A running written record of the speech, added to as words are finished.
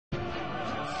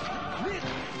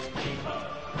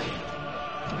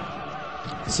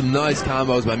Some nice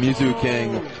combos by Mewtwo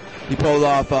King. He pulled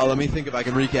off, let me think if I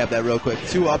can recap that real quick.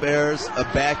 2 up airs, a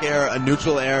back air, a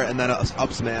neutral air, and then an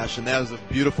up smash. And that was a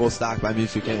beautiful stock by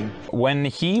Mewtwo King. When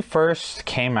he first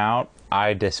came out,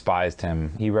 I despised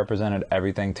him. He represented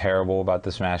everything terrible about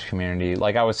the Smash community.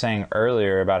 Like I was saying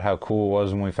earlier about how cool it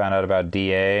was when we found out about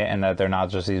DA and that they're not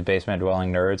just these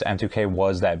basement-dwelling nerds. M2K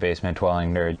was that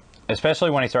basement-dwelling nerd. Especially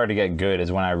when he started to get good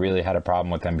is when I really had a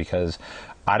problem with him, because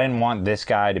I didn't want this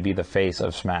guy to be the face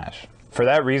of Smash. For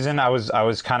that reason, I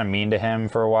was kind of mean to him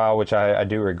for a while, which I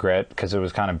do regret, because it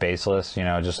was kind of baseless, you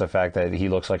know, just the fact that he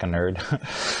looks like a nerd.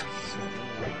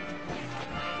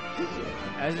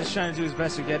 As he's trying to do his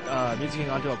best to get Mewtwo King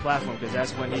onto a platform, because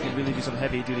that's when he can really do some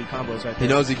heavy-duty combos right there. He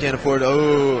knows he can't afford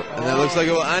and that looks like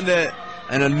it will end it.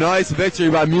 And a nice victory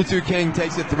by Mewtwo King,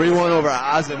 takes it 3-1 over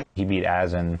Azen. He beat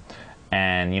Azen,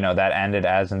 and, you know, that ended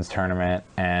Azen's tournament,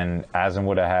 and Azen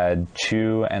would have had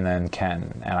Chu and then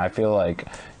Ken. And I feel like,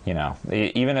 you know,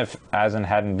 even if Azen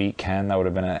hadn't beat Ken, that would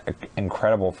have been an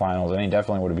incredible finals, and he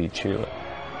definitely would have beat Chu.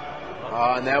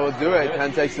 And that will do it.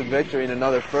 Ken takes the victory, and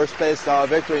another first place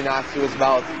victory knocks to his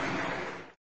belt.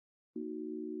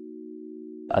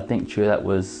 I think Chu that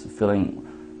was feeling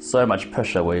so much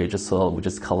pressure where he just sort of would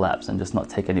just collapse and just not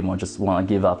take anymore, just want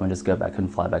to give up and just go back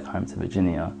and fly back home to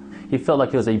Virginia. He felt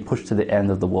like he was being pushed to the end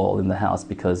of the wall in the house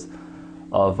because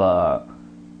of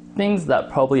things that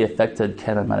probably affected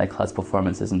Ken and Maneclad's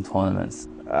performances in tournaments.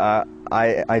 I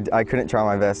couldn't try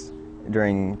my best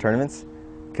during tournaments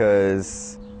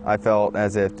because I felt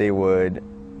as if they would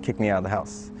kick me out of the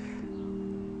house.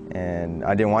 And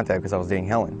I didn't want that because I was dating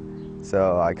Helen.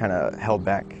 So I kind of held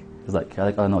back. It was like,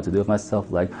 I don't know what to do with myself.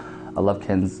 Like, I love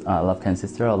Ken's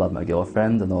sister, I love my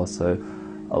girlfriend, and also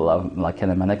I love like Ken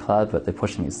and Maneclad, but they're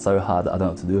pushing me so hard that I don't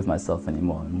know what to do with myself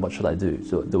anymore. And what should I do?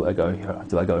 Do I go here?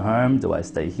 Do I go home? Do I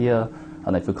stay here?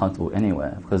 I don't feel comfortable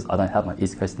anywhere because I don't have my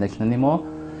East Coast connection anymore,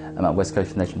 and my West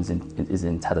Coast connection is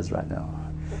in tatters right now.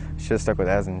 Should have stuck with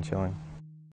Azen, chilling.